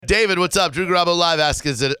David, what's up? Drew Garabo Live asks,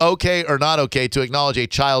 is it okay or not okay to acknowledge a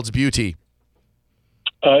child's beauty?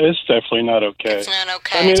 It's definitely not okay. It's not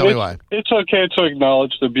okay. I mean, Tell me why. It's okay to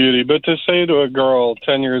acknowledge the beauty, but to say to a girl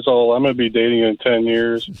 10 years old, I'm going to be dating you in 10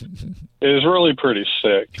 years, is really pretty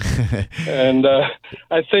sick. And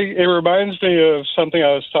I think it reminds me of something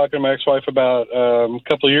I was talking to my ex-wife about a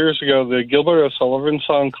couple of years ago, the Gilbert O'Sullivan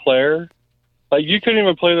song, Claire. Like, you couldn't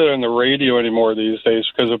even play that on the radio anymore these days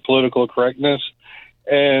because of political correctness.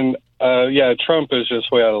 And Trump is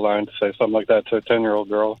just way out of line to say something like that to a 10-year-old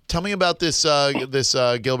girl. Tell me about this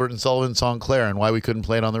Gilbert and Sullivan song, Claire, and why we couldn't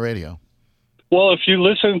play it on the radio. Well, if you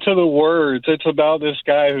listen to the words, it's about this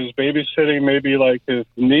guy who's babysitting maybe like his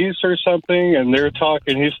niece or something, and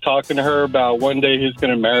he's talking to her about one day he's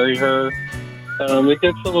going to marry her. It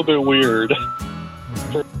gets a little bit weird.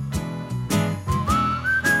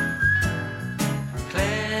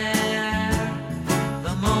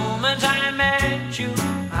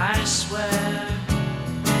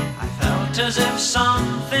 As if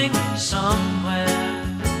something somewhere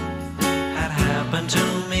had happened to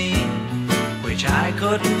me, which I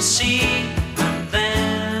couldn't see. And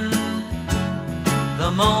then,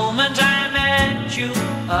 the moment I met you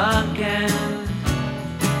again,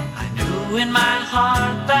 I knew in my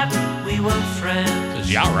heart that we were friends. This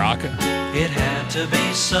is yacht rock. It had to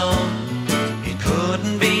be so. It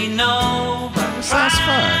couldn't be no. But Sounds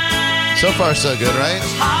fun. So far, so good, right?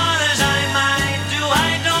 as hard as I might do,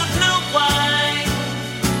 I don't know why.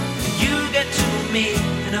 You get to me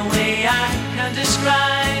in a way I can't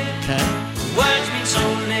describe. Okay. Words mean so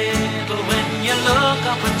little when you look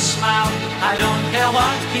up and smile. I don't care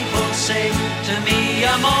what people say. To me,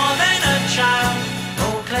 you're more than a child.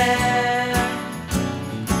 Oh, Claire,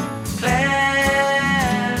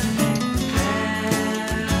 Claire,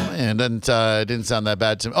 Claire. And didn't sound that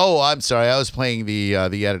bad to me. Oh, I'm sorry. I was playing the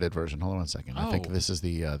edited version. Hold on a second. I think this is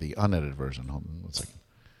the unedited version. Hold on 1 second.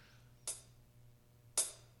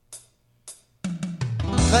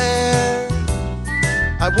 Claire,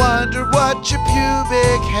 I wonder what your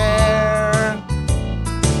pubic hair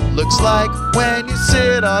looks like when you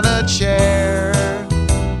sit on a chair.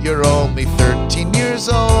 You're only 13 years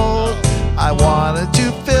old. I wanna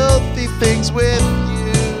do filthy things with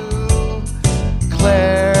you,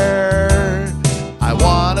 Claire. I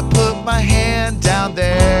wanna put my hand down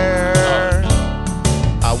there.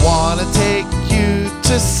 I wanna take you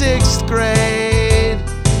to 6th grade.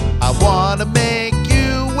 I wanna make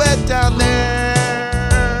you wet down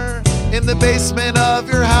there in the basement of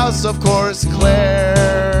your house, of course,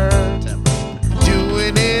 Claire.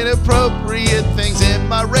 Doing inappropriate things in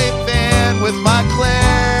my rape van with my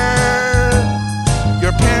Claire.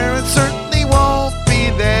 Your parents certainly won't be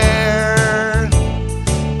there.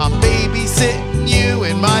 I'm babysitting you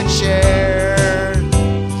in my chair.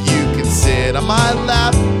 You can sit on my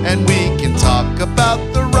lap and we can talk about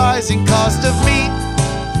the rising cost of meat.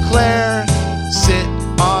 Claire, sit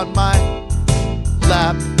on my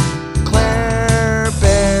lap. Claire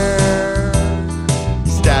Bear.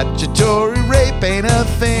 Statutory rape ain't a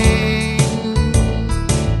thing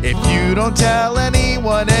if you don't tell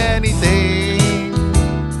anyone anything.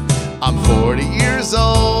 I'm 40 years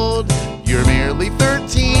old. You're merely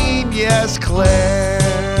 13. Yes, Claire.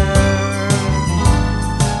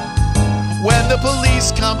 When the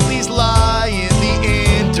police come, please lie in the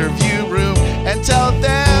interview room and tell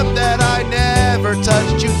them that I never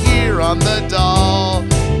touched you here on the doll.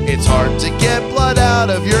 It's hard to get blood out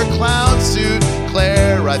of your clown suit,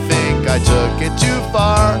 Claire. I think I took it too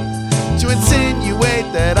far to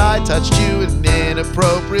insinuate that I touched you in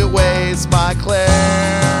inappropriate ways, my Claire.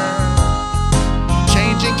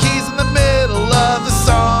 Changing keys in the middle of the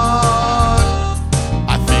song.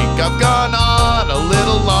 I think I've gone on a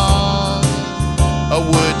little long. Or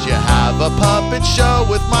would you have a puppet show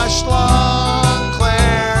with my schlong,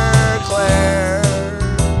 Claire, Claire?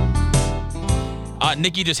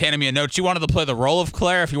 Nikki just handed me a note. She wanted to play the role of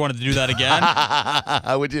Claire if you wanted to do that again.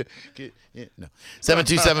 Would you? No.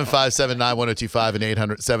 727-579-1025 and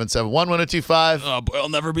 800-771-1025. Oh, boy, I'll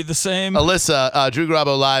never be the same. Alyssa, Drew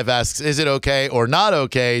Garabo Live asks, is it okay or not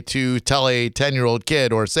okay to tell a 10-year-old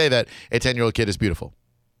kid or say that a 10-year-old kid is beautiful?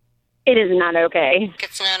 It is not okay.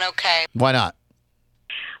 It's not okay. Why not?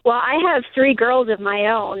 Well, I have 3 girls of my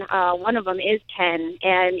own. One of them is 10,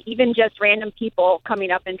 and even just random people coming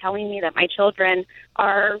up and telling me that my children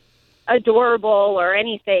are adorable or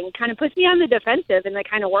anything kind of puts me on the defensive in the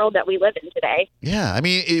kind of world that we live in today. Yeah, I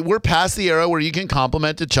mean, we're past the era where you can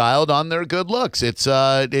compliment a child on their good looks. It's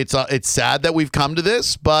sad that we've come to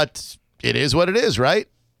this, but it is what it is, right?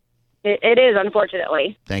 It is,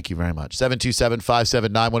 unfortunately. Thank you very much.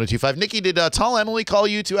 727-579-1025. Nikki, did tall Emily call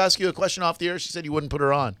you to ask you a question off the air? She said you wouldn't put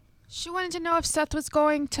her on. She wanted to know if Seth was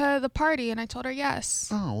going to the party, and I told her yes.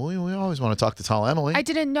 Oh, well, we always want to talk to tall Emily. I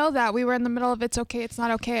didn't know that. We were in the middle of It's Okay, It's Not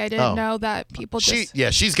Okay. I didn't know that people just...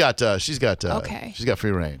 She's got Okay. She's got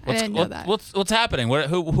free reign. I didn't know that. What's happening?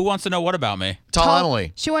 Who wants to know what about me? Tall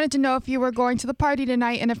Emily. She wanted to know if you were going to the party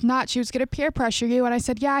tonight, and if not, she was going to peer pressure you. And I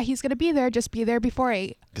said, yeah, he's going to be there. Just be there before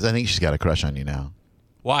 8. Because I think she's got a crush on you now.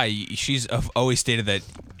 Why? She's always stated that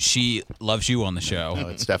she loves you on the show. No,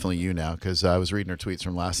 it's definitely you now because I was reading her tweets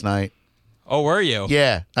from last night. Oh, were you?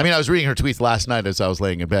 Yeah. I mean, I was reading her tweets last night as I was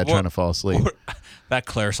laying in bed trying to fall asleep. That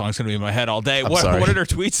Claire song's going to be in my head all day. I'm What sorry. did her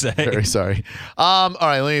tweet say? Very sorry. All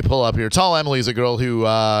right, let me pull up here. Tall Emily is a girl who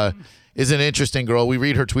is an interesting girl. We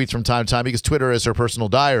read her tweets from time to time because Twitter is her personal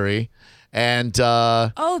diary. And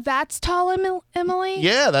Oh, that's tall Emily?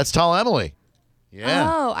 yeah, that's Tall Emily.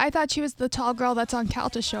 Yeah. Oh, I thought she was the tall girl that's on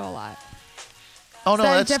Calta Show a lot. Oh, no,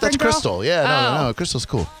 that a that's different girl? Crystal. Yeah, Oh. no. Crystal's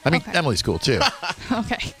cool. I mean, Okay. Emily's cool, too.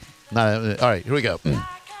 Okay. All right, here we go. Here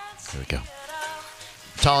we go.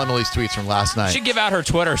 Tall Emily's tweets from last night. She should give out her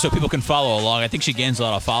Twitter so people can follow along. I think she gains a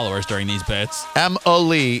lot of followers during these bits.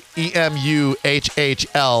 Emuhleex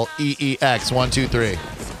 123.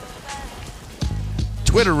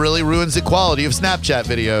 Twitter really ruins the quality of Snapchat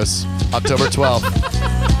videos. October 12th.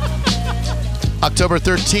 October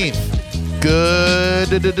 13th.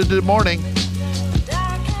 Good morning.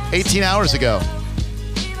 18 hours ago.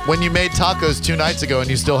 When you made tacos 2 nights ago and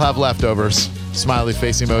you still have leftovers. Smiley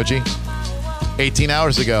face emoji. 18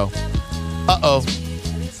 hours ago. Uh-oh.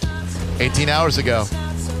 18 hours ago.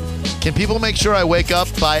 Can people make sure I wake up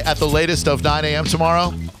by at the latest of 9 a.m.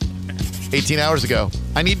 tomorrow? 18 hours ago.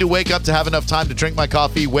 I need to wake up to have enough time to drink my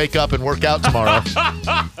coffee, wake up, and work out tomorrow.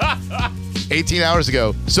 18 hours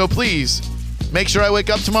ago. So please, make sure I wake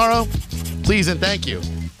up tomorrow. Please and thank you.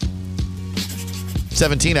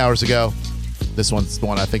 17 hours ago. This one's the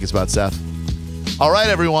one I think is about Seth. All right,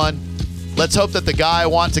 everyone. Let's hope that the guy I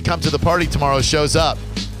want to come to the party tomorrow shows up.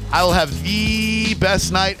 I will have the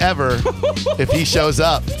best night ever if he shows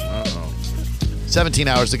up. 17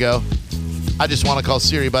 hours ago. I just want to call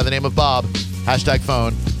Siri by the name of Bob.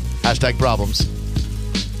 #phone. #problems.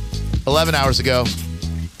 11 hours ago.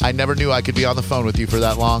 I never knew I could be on the phone with you for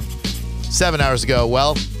that long. 7 hours ago.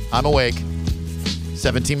 Well, I'm awake.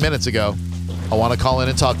 17 minutes ago. I want to call in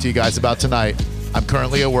and talk to you guys about tonight. I'm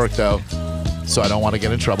currently at work, though, so I don't want to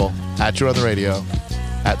get in trouble. At you on the radio.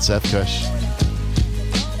 At Seth Kush.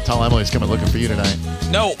 Tell Emily's coming looking for you tonight.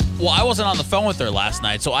 No, well, I wasn't on the phone with her last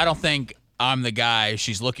night, so I don't think I'm the guy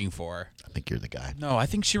she's looking for. I think you're the guy. No, I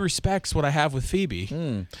think she respects what I have with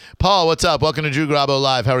Phoebe. Paul, what's up? Welcome to Drew Garabo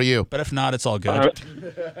Live. How are you? But if not, it's all good.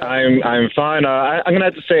 I'm fine. I'm going to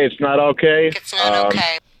have to say it's not okay. It's not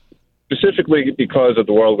okay. Specifically because of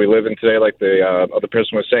the world we live in today, like the other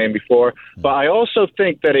person was saying before. But I also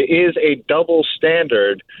think that it is a double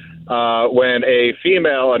standard when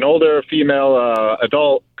an older female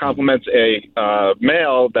adult compliments a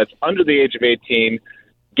male that's under the age of 18,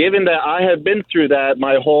 given that I have been through that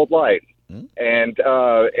my whole life. And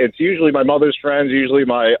it's usually my mother's friends, usually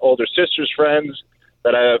my older sister's friends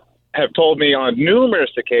that have told me on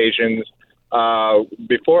numerous occasions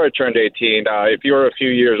before I turned 18, if you were a few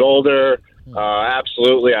years older,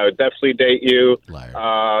 absolutely, I would definitely date you.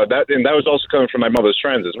 That was also coming from my mother's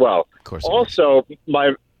friends as well. Of course. Also,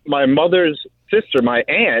 my mother's sister, my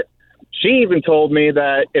aunt, she even told me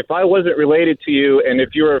that if I wasn't related to you and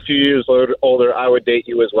if you were a few years older, I would date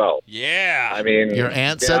you as well. Yeah. I mean, Your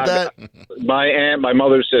aunt said that? My aunt, my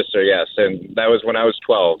mother's sister, yes, and that was when I was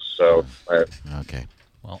 12. So. Okay.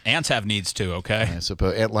 Well, ants have needs too, okay? I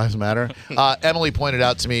suppose Ant Lives Matter. Emily pointed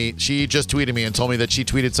out to me, she just tweeted me and told me that she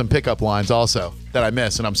tweeted some pickup lines also that I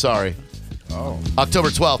missed, and I'm sorry. October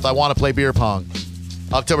 12th, I want to play beer pong.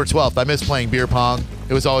 October 12th, I miss playing beer pong.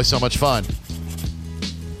 It was always so much fun.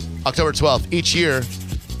 October 12th, each year,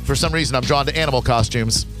 for some reason, I'm drawn to animal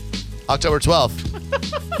costumes. October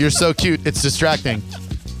 12th, you're so cute, it's distracting.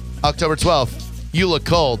 October 12th, you look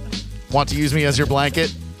cold. Want to use me as your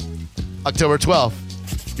blanket? October 12th,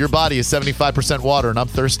 your body is 75% water and I'm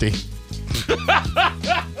thirsty.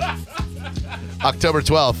 October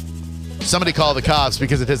 12th, somebody call the cops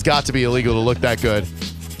because it has got to be illegal to look that good.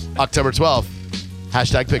 October 12th,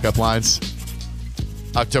 #pickup lines.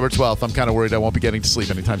 October 12th, I'm kind of worried I won't be getting to sleep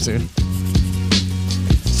anytime soon.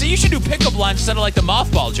 So you should do pickup lines instead of like the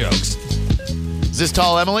mothball jokes. Is this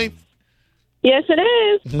Tall Emily? Yes, it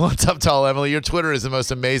is. What's up, Tall Emily? Your Twitter is the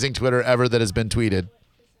most amazing Twitter ever that has been tweeted.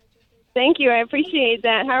 Thank you. I appreciate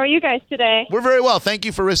that. How are you guys today? We're very well. Thank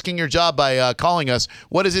you for risking your job by calling us.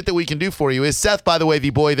 What is it that we can do for you? Is Seth, by the way, the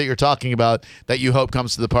boy that you're talking about that you hope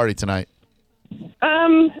comes to the party tonight?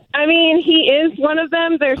 I mean, he is one of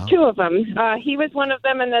them. There's two of them. He was one of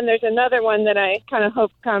them, and then there's another one that I kind of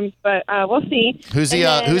hope comes, but we'll see. Who's the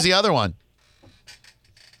other one?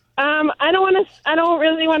 I don't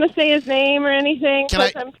really want to say his name or anything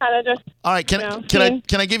because I'm kind of just. All right.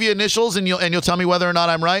 Can I give you initials and you'll tell me whether or not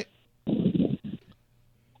I'm right?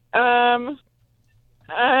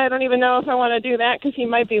 I don't even know if I want to do that because he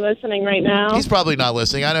might be listening right now. He's probably not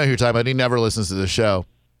listening. I know who you're talking about. He never listens to the show.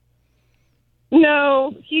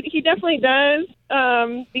 No, he definitely does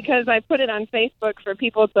because I put it on Facebook for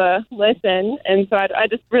people to listen, and so I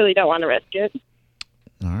just really don't want to risk it.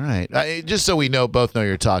 All right. Just so we both know who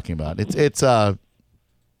you're talking about. It's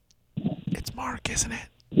Mark, isn't it?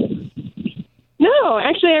 No,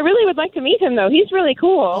 actually, I really would like to meet him, though. He's really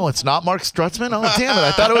cool. Oh, it's not Mark Strutzman? Oh, damn it.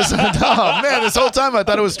 I thought it was... Oh, man, this whole time I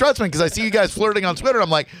thought it was Strutzman because I see you guys flirting on Twitter. I'm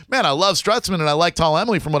like, man, I love Strutzman and I like Tall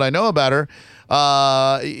Emily from what I know about her.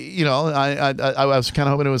 I was kind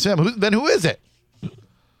of hoping it was him. Then who is it?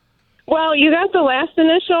 Well, you got the last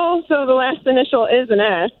initial, so the last initial is an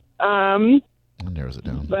S. That narrows it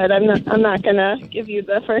down. But I'm not going to give you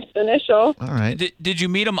the first initial. All right. Did you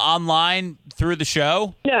meet him online through the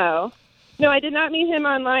show? No, I did not meet him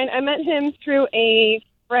online. I met him through a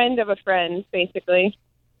friend of a friend, basically.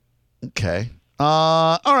 Okay.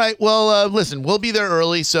 All right. Well, listen, we'll be there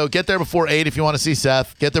early, so get there before 8 if you want to see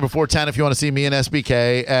Seth. Get there before 10 if you want to see me and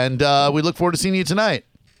SBK, and we look forward to seeing you tonight.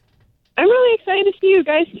 I'm really excited to see you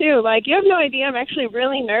guys, too. Like, you have no idea. I'm actually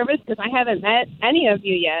really nervous because I haven't met any of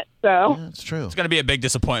you yet, so. Yeah, that's true. It's going to be a big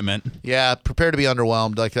disappointment. Yeah, prepare to be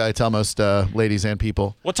underwhelmed, like I tell most ladies and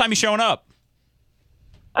people. What time are you showing up?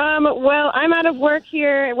 Well, I'm out of work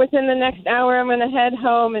here. Within the next hour, I'm going to head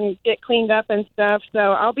home and get cleaned up and stuff,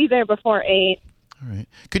 so I'll be there before 8. All right.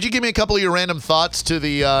 Could you give me a couple of your random thoughts to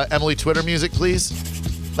the Emily Twitter music,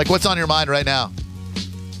 please? Like, what's on your mind right now?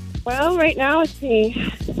 Well, right now, let's see.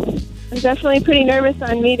 I'm definitely pretty nervous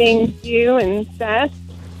on meeting you and Seth.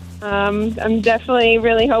 I'm definitely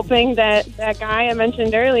really hoping that guy I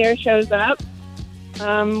mentioned earlier shows up.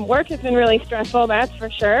 Work has been really stressful, that's for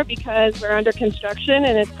sure, because we're under construction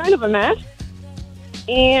and it's kind of a mess.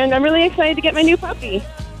 And I'm really excited to get my new puppy.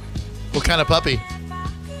 What kind of puppy?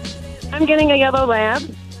 I'm getting a yellow lab.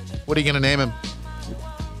 What are you going to name him?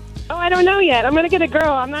 Oh, I don't know yet. I'm going to get a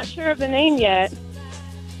girl. I'm not sure of the name yet.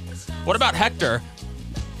 What about Hector?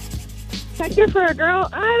 Hector for a girl?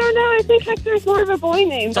 I don't know. I think Hector's more of a boy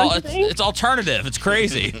name, don't you think? It's alternative. It's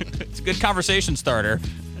crazy. It's a good conversation starter.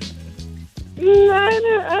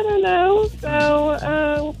 I don't know.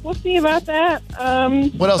 So we'll see about that.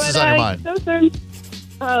 What else is on your mind?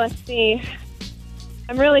 Let's see.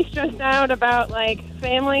 I'm really stressed out about like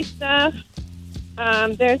family stuff.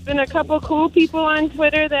 There's been a couple cool people on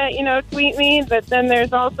Twitter that tweet me, but then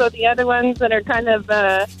there's also the other ones that are kind of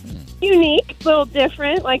unique, a little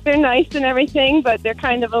different. Like they're nice and everything, but they're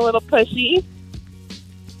kind of a little pushy.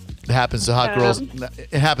 It happens to hot girls.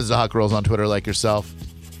 It happens to hot girls on Twitter like yourself.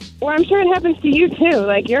 Well, I'm sure it happens to you, too.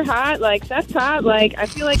 Like, you're hot. Like, Seth's hot. Like, I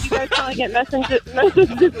feel like you guys probably get messages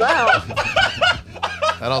as well.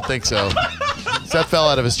 I don't think so. Seth fell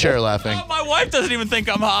out of his chair laughing. Oh, my wife doesn't even think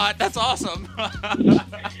I'm hot. That's awesome.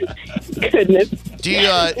 Goodness. Do you,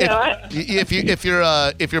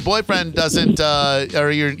 if your boyfriend doesn't,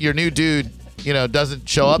 or your new dude, doesn't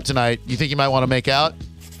show up tonight, you think you might want to make out?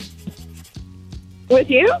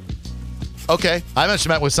 With you? Okay. I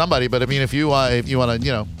mentioned met with somebody, but I mean, if you want to, you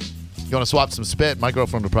want to swap some spit, my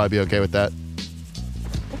girlfriend would probably be okay with that.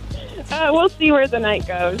 We'll see where the night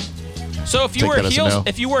goes. So if you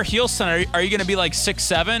wear heels tonight, are you going to be like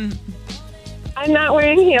 6'7"? I'm not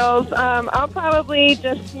wearing heels. I'll probably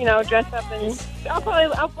just, dress up and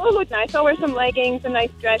I'll look nice. I'll wear some leggings, a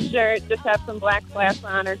nice dress shirt, just have some black flats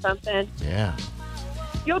on or something. Yeah.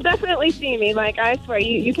 You'll definitely see me. Like, I swear,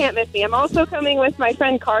 you can't miss me. I'm also coming with my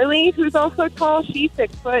friend Carly, who's also tall. She's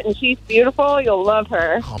 6 foot, and she's beautiful. You'll love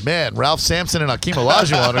her. Oh, man. Ralph Sampson and Akeem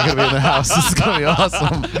Olajuwon are going to be in the house. This is going to be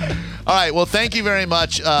awesome. All right. Well, thank you very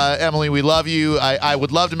much, Emily. We love you. I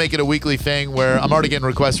would love to make it a weekly thing where I'm already getting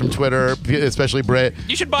requests from Twitter, especially Britt.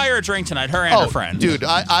 You should buy her a drink tonight, her and her friend. Dude,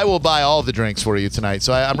 I will buy all the drinks for you tonight.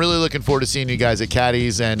 So I'm really looking forward to seeing you guys at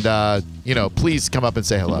Caddy's, and, please come up and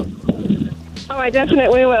say hello. Oh, I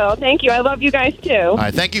definitely will. Thank you. I love you guys, too. All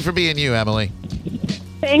right. Thank you for being you, Emily.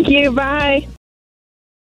 Thank you. Bye.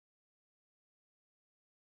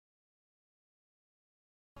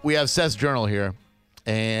 We have Seth's Journal here,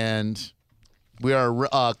 and we are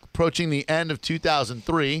approaching the end of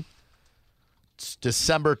 2003. It's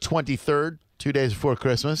December 23rd, 2 days before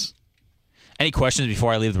Christmas. Any questions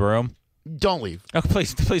before I leave the room? Don't leave. Oh,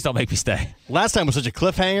 please don't make me stay. Last time was such a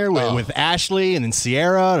cliffhanger with Ashley and then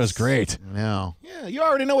Sierra. It was great. No. Yeah, you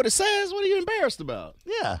already know what it says. What are you embarrassed about?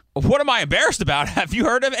 Yeah. What am I embarrassed about? Have you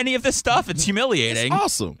heard of any of this stuff? It's humiliating. It's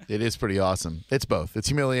awesome. It is pretty awesome. It's both. It's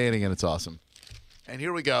humiliating and it's awesome. And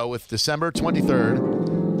here we go with December 23rd,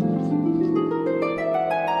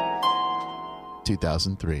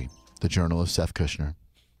 2003, the Journal of Seth Kushner.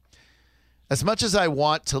 As much as I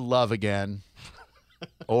want to love again,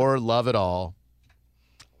 or love at all,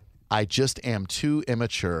 I just am too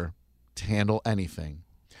immature to handle anything.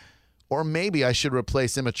 Or maybe I should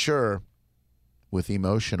replace immature with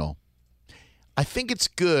emotional. I think it's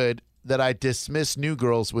good that I dismiss new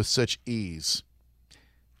girls with such ease.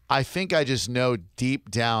 I think I just know deep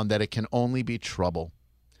down that it can only be trouble.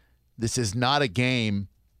 This is not a game,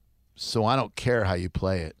 so I don't care how you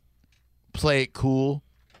play it. Play it cool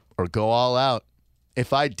or go all out.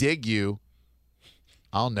 If I dig you,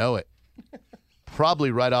 I'll know it.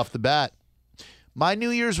 Probably right off the bat. My New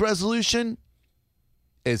Year's resolution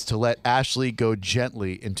is to let Ashley go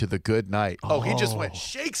gently into the good night. Oh, he just went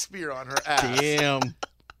Shakespeare on her ass. Damn.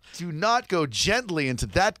 Do not go gently into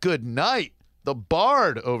that good night. The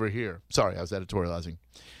bard over here. Sorry, I was editorializing.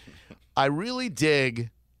 I really dig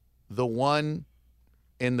the one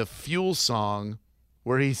in the Fuel song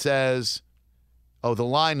where he says, the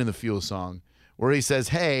line in the Fuel song where he says,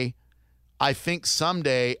 hey, I think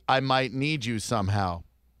someday I might need you somehow,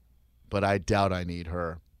 but I doubt I need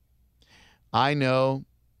her. I know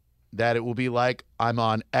that it will be like I'm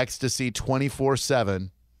on ecstasy 24/7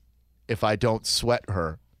 if I don't sweat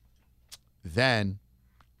her. Then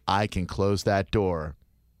I can close that door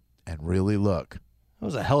and really look. That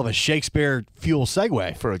was a hell of a Shakespeare Fuel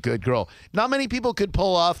segue. For a good girl. Not many people could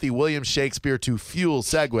pull off the William Shakespeare to Fuel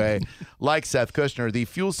segue like Seth Kushner. The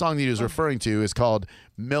Fuel song that he was referring to is called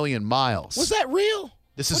Million Miles. Was that real?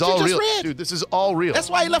 This is What you all just real. read? Dude, this is all real. That's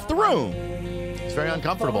why he left the room. It's very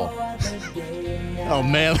uncomfortable. Oh,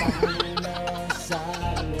 man.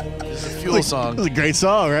 This is a Fuel song. This is a great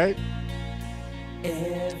song, right?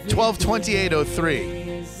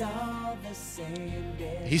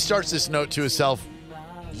 12/28/03. He starts this note to himself.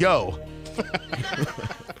 Yo,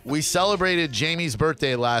 we celebrated Jamie's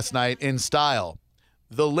birthday last night in style.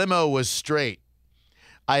 The limo was straight.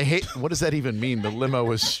 I hate. What does that even mean? The limo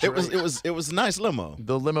was straight. It was a nice limo.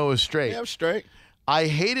 The limo was straight. Yeah, it was straight. I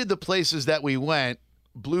hated the places that we went.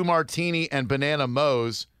 Blue Martini and Banana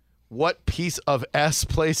Moe's. What piece of S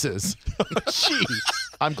places. Jeez.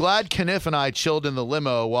 I'm glad Kniff and I chilled in the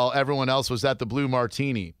limo while everyone else was at the Blue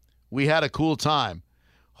Martini. We had a cool time.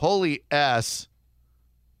 Holy S.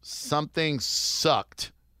 Something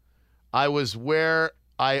sucked. I was where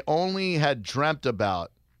I only had dreamt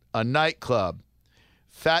about. A nightclub.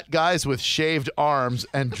 Fat guys with shaved arms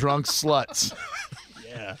and drunk sluts.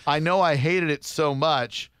 Yeah. I know I hated it so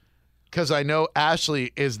much because I know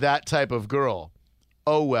Ashley is that type of girl.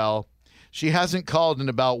 Oh, well. She hasn't called in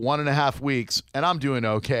about 1.5 weeks, and I'm doing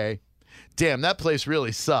okay. Damn, that place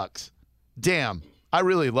really sucks. Damn, I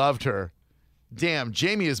really loved her. Damn,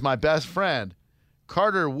 Jamie is my best friend.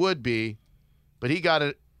 Carter would be, but he got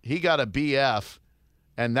a BF,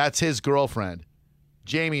 and that's his girlfriend.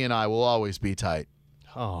 Jamie and I will always be tight.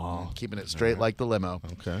 Oh, Keeping it straight like the limo.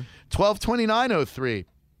 Okay. 12/29/03.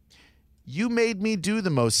 You made me do the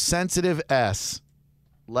most sensitive S,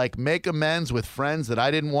 like make amends with friends that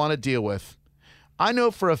I didn't want to deal with. I know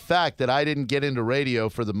for a fact that I didn't get into radio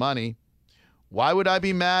for the money. Why would I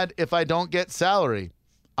be mad if I don't get salary?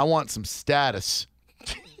 I want some status.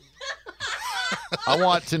 I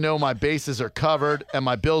want to know my bases are covered and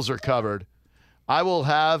my bills are covered. I will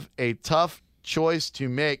have a tough choice to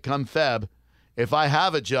make come Feb. If I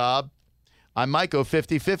have a job, I might go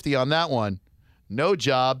 50-50 on that one. No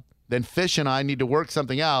job, then Fish and I need to work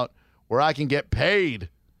something out where I can get paid.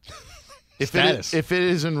 If it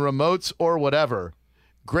is in remotes or whatever.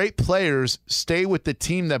 Great players stay with the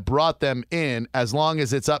team that brought them in as long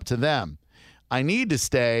as it's up to them. I need to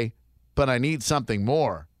stay, but I need something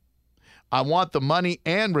more. I want the money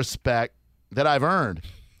and respect that I've earned.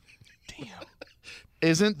 Damn.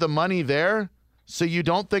 Isn't the money there? So you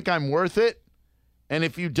don't think I'm worth it? And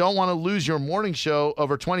if you don't want to lose your morning show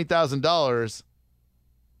over $20,000,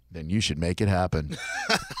 then you should make it happen.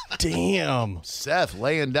 damn. Seth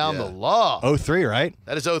laying down the law. 03, right?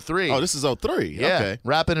 That is 03. Oh, this is 03. Yeah. Okay.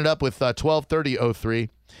 Wrapping it up with 12/30/03.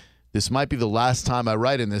 This might be the last time I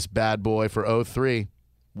write in this bad boy for 03.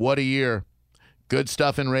 What a year. Good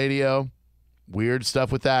stuff in radio, weird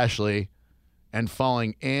stuff with Ashley, and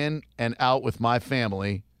falling in and out with my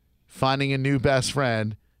family, finding a new best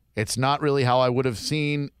friend, It's not really how I would have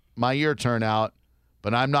seen my year turn out,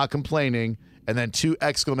 but I'm not complaining. And then 2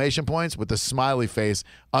 exclamation points with the smiley face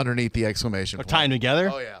underneath the exclamation point. Tying together?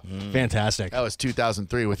 Oh, yeah. Fantastic. That was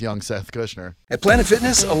 2003 with young Seth Kushner. At Planet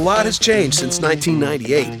Fitness, a lot has changed since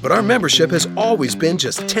 1998, but our membership has always been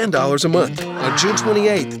just $10 a month. On June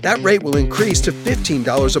 28th, that rate will increase to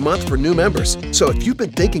 $15 a month for new members. So if you've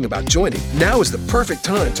been thinking about joining, now is the perfect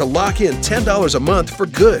time to lock in $10 a month for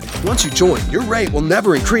good. Once you join, your rate will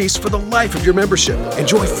never increase for the life of your membership.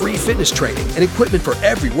 Enjoy free fitness training and equipment for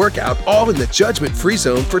every workout, all in the judgment-free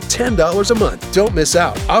zone for $10 a month. Don't miss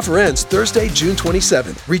out. Offer ends Thursday, June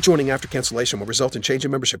 27th. Rejoining after cancellation will result in change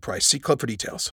in membership price. See club for details.